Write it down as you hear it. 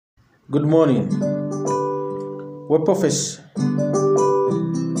Good morning. Web Office.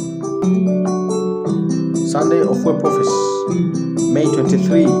 Sunday of Web Office, May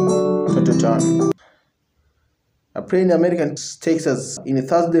 23, 2020. A prayer in American takes us in a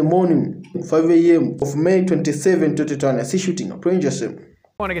Thursday morning, 5 a.m. of May 27, 2020. A sea shooting. A prayer in yourself. I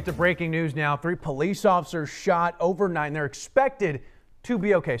want to get to breaking news now. 3 police officers shot overnight, and they're expected to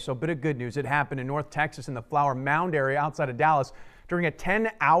be okay. So a bit of good news. It happened in North Texas in the Flower Mound area outside of Dallas during a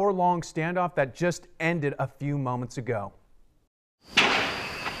 10-hour-long standoff that just ended a few moments ago.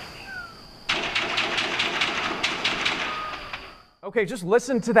 Okay, just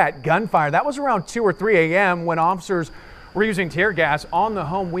listen to that gunfire. That was around 2 or 3 a.m. when officers were using tear gas on the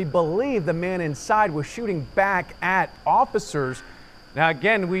home. We believe the man inside was shooting back at officers. Now,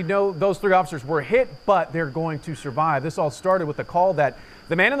 again, we know those 3 officers were hit, but they're going to survive. This all started with a call that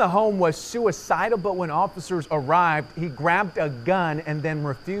the man in the home was suicidal, but when officers arrived, he grabbed a gun and then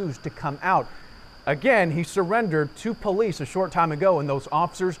refused to come out. Again, he surrendered to police a short time ago, and those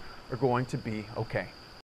officers are going to be okay.